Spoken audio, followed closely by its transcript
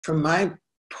From my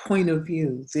point of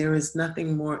view, there is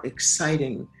nothing more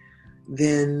exciting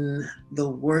than the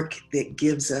work that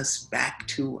gives us back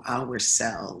to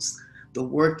ourselves, the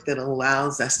work that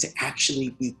allows us to actually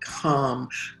become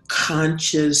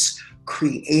conscious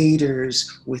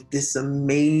creators with this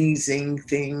amazing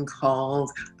thing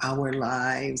called our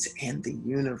lives and the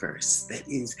universe that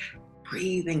is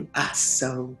breathing us.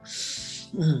 So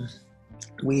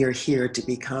we are here to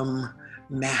become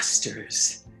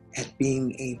masters at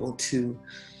being able to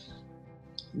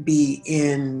be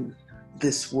in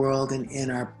this world and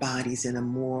in our bodies in a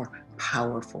more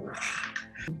powerful way.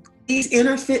 These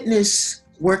inner fitness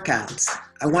workouts,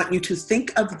 I want you to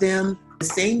think of them the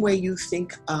same way you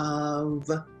think of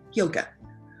yoga.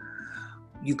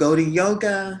 You go to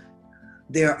yoga,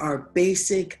 there are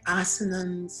basic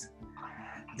asanas,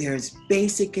 there's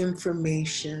basic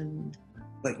information,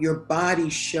 but your body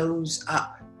shows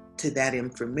up to that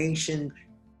information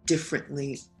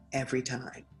differently every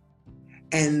time.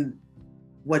 And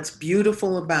what's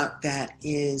beautiful about that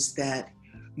is that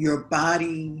your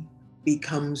body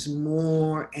becomes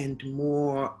more and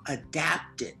more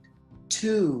adapted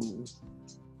to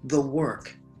the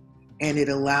work, and it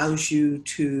allows you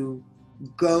to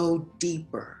go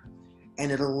deeper,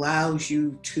 and it allows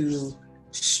you to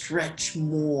stretch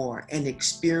more and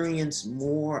experience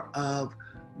more of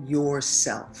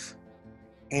yourself.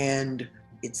 And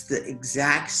it's the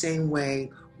exact same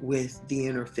way with the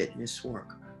inner fitness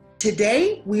work.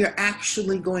 Today, we are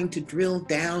actually going to drill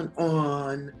down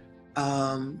on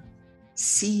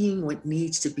seeing what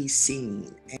needs to be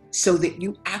seen, so that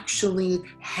you actually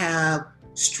have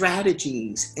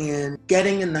strategies and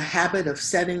getting in the habit of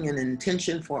setting an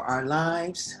intention for our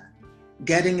lives,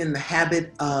 getting in the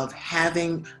habit of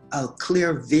having a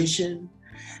clear vision,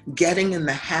 getting in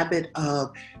the habit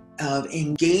of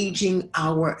engaging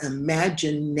our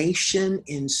imagination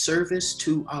in service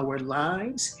to our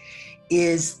lives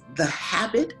is the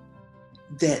habit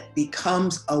that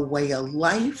becomes a way of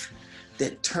life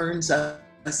that turns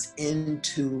us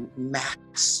into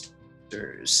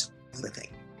masters living.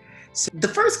 So the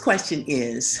first question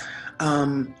is,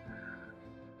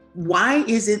 why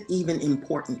is it even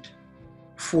important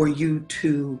for you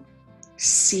to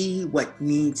see what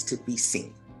needs to be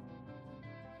seen?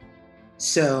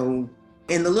 So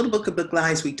in the Little Book of Big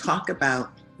Lies, we talk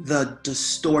about the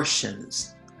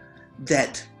distortions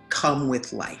that come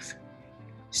with life.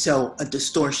 So a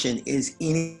distortion is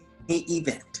any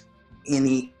event,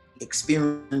 any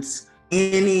experience,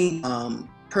 any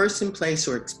person, place,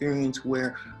 or experience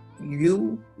where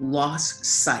you lost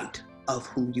sight of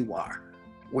who you are,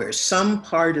 where some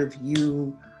part of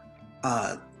you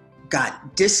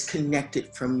got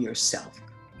disconnected from yourself.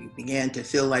 You began to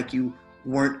feel like you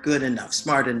weren't good enough,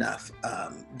 smart enough,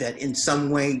 that in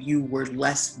some way you were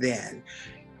less than.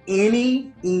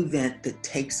 Any event that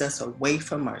takes us away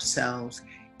from ourselves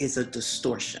is a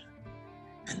distortion.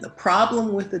 And the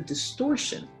problem with a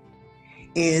distortion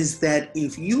is that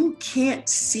if you can't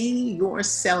see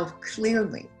yourself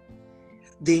clearly,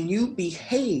 then you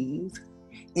behave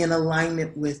in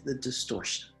alignment with the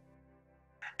distortion.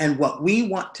 And what we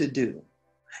want to do,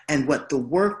 and what the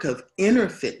work of inner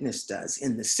fitness does,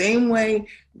 in the same way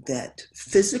that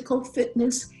physical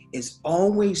fitness is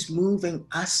always moving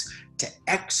us to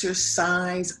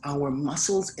exercise our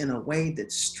muscles in a way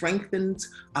that strengthens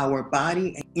our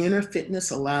body, and inner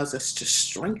fitness allows us to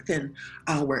strengthen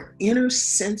our inner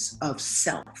sense of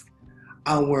self,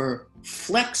 our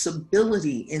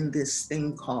flexibility in this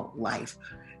thing called life,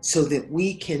 so that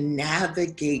we can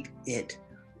navigate it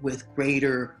with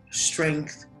greater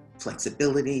strength,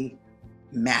 flexibility,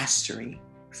 mastery,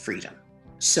 freedom.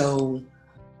 So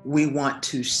we want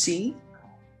to see,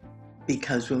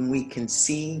 because when we can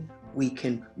see, we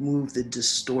can move the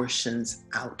distortions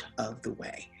out of the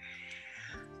way.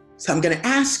 So I'm going to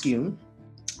ask you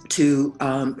to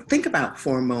think about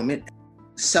for a moment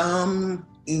some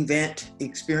event,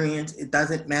 experience, it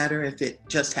doesn't matter if it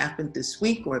just happened this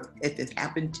week or if it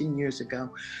happened 10 years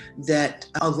ago, that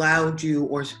allowed you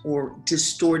or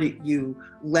distorted you,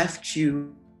 left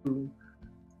you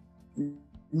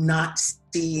not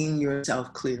seeing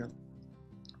yourself clearly.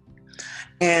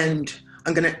 And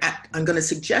I'm gonna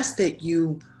suggest that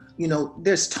you know,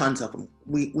 there's tons of them.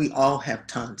 We all have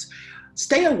tons.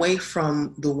 Stay away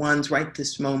from the ones right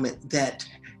this moment that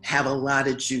have a lot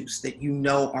of juice, that you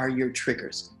know are your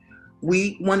triggers.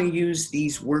 We want to use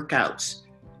these workouts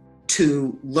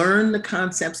to learn the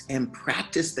concepts and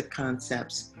practice the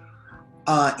concepts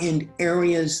in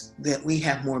areas that we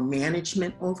have more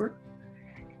management over.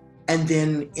 And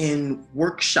then in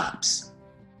workshops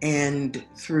and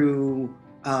through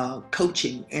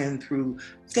coaching and through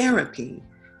therapy,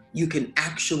 you can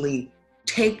actually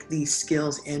take these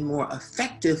skills and more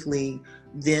effectively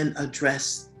then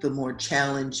address the more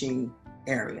challenging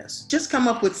areas. Just come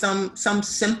up with some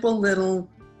simple little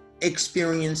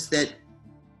experience that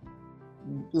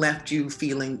left you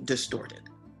feeling distorted.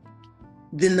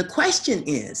 Then the question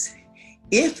is,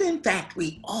 if in fact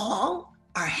we all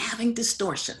are having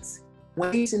distortions,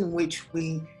 ways in which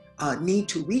we need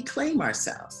to reclaim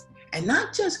ourselves, and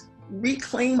not just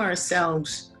reclaim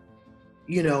ourselves,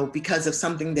 because of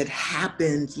something that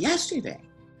happened yesterday,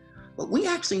 but we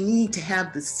actually need to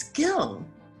have the skill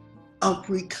of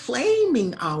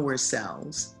reclaiming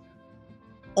ourselves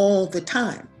all the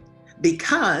time,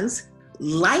 because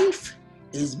life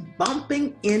is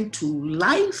bumping into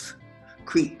life,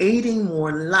 creating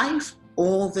more life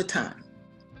all the time.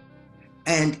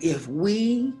 And if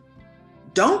we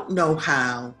don't know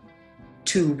how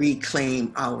to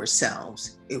reclaim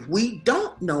ourselves, if we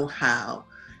don't know how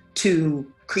to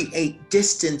create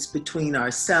distance between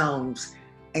ourselves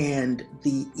and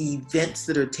the events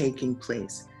that are taking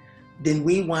place, then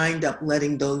we wind up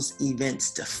letting those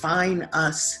events define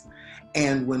us.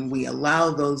 And when we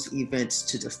allow those events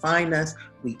to define us,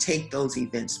 we take those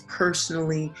events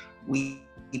personally, we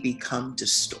become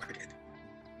distorted.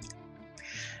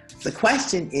 The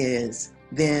question is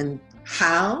then,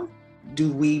 how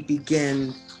do we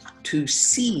begin to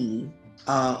see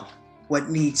what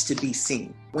needs to be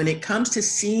seen? When it comes to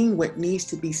seeing what needs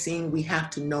to be seen, we have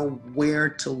to know where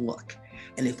to look.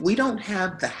 And if we don't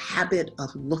have the habit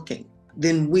of looking,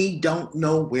 then we don't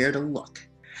know where to look.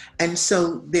 And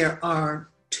so there are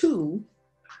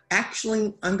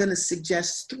I'm going to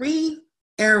suggest 3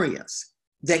 areas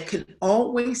that can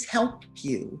always help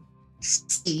you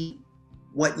see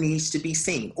what needs to be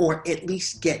seen, or at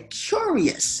least get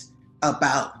curious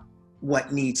about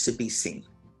what needs to be seen.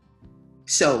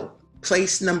 So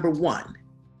place number 1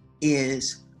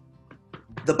 is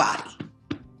the body.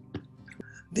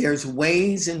 There's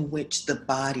ways in which the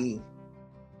body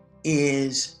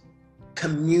is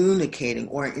communicating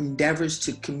or endeavors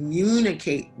to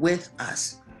communicate with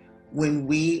us when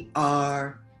we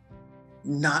are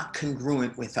not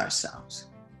congruent with ourselves,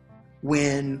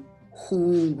 when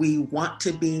who we want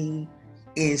to be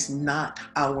is not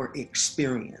our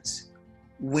experience,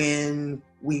 when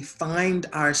we find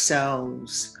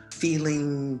ourselves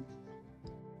feeling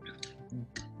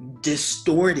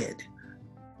distorted,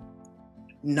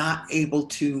 not able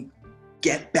to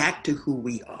get back to who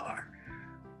we are.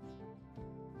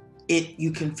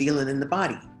 You can feel it in the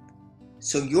body.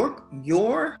 So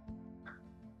your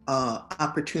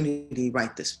opportunity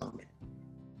right this moment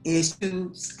is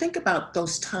to think about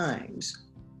those times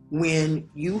when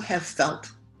you have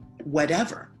felt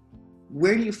whatever.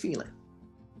 Where do you feel it?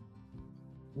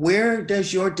 Where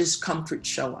does your discomfort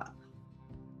show up?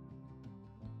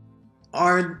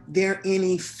 Are there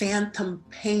any phantom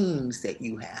pains that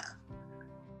you have?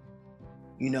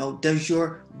 Does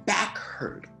your back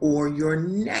hurt or your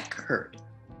neck hurt?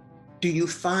 Do you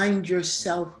find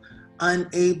yourself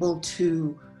unable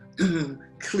to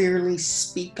clearly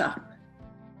speak up?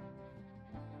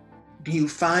 Do you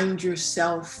find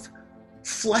yourself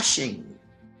flushing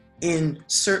in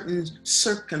certain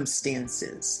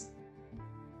circumstances?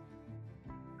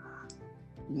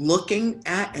 Looking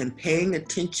at and paying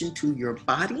attention to your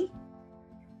body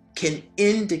can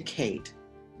indicate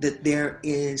that there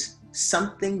is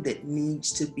something that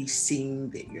needs to be seen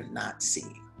that you're not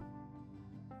seeing.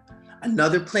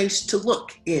 Another place to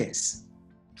look is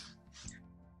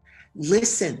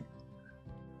listen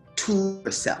to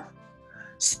yourself.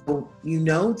 So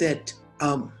that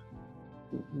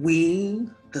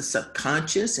the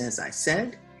subconscious, as I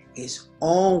said, is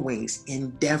always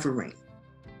endeavoring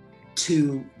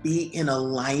to be in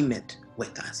alignment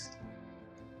with us.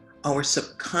 Our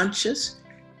subconscious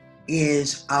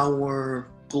is our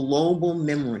global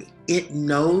memory. It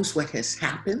knows what has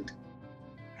happened,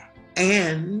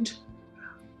 and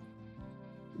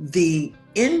the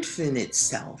infinite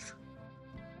self,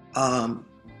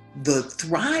 the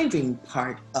thriving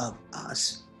part of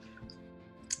us,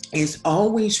 is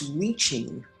always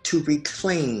reaching to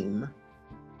reclaim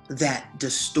that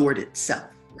distorted self,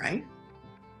 right?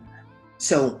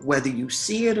 So whether you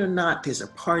see it or not, there's a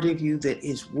part of you that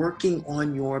is working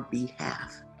on your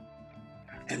behalf.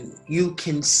 And you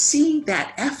can see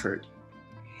that effort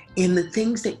in the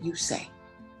things that you say.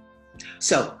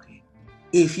 So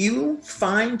if you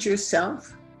find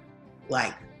yourself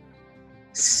like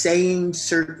saying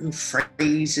certain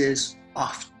phrases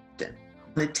often,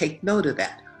 I'm going to take note of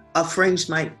that. A phrase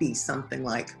might be something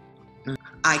like,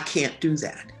 I can't do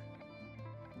that.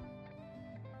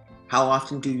 How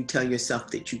often do you tell yourself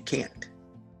that you can't?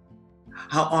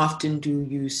 How often do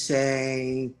you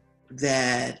say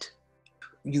that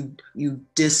you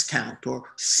discount or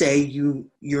say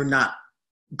you're not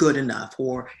good enough,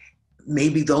 or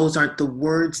maybe those aren't the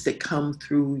words that come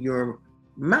through your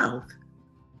mouth,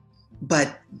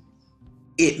 but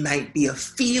it might be a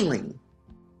feeling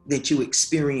that you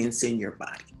experience in your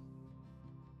body.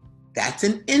 That's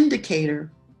an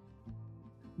indicator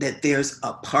that there's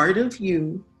a part of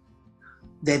you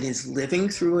that is living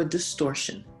through a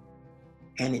distortion,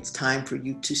 and it's time for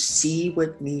you to see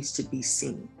what needs to be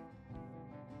seen.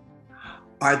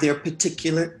 Are there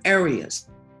particular areas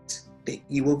that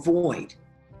you avoid?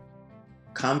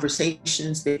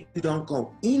 Conversations that you don't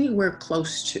go anywhere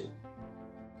close to?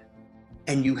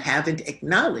 And you haven't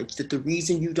acknowledged that the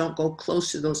reason you don't go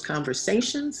close to those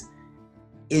conversations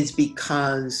is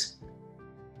because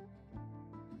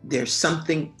there's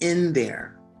something in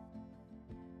there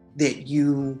that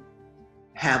you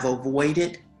have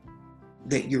avoided,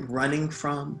 that you're running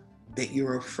from, that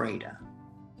you're afraid of.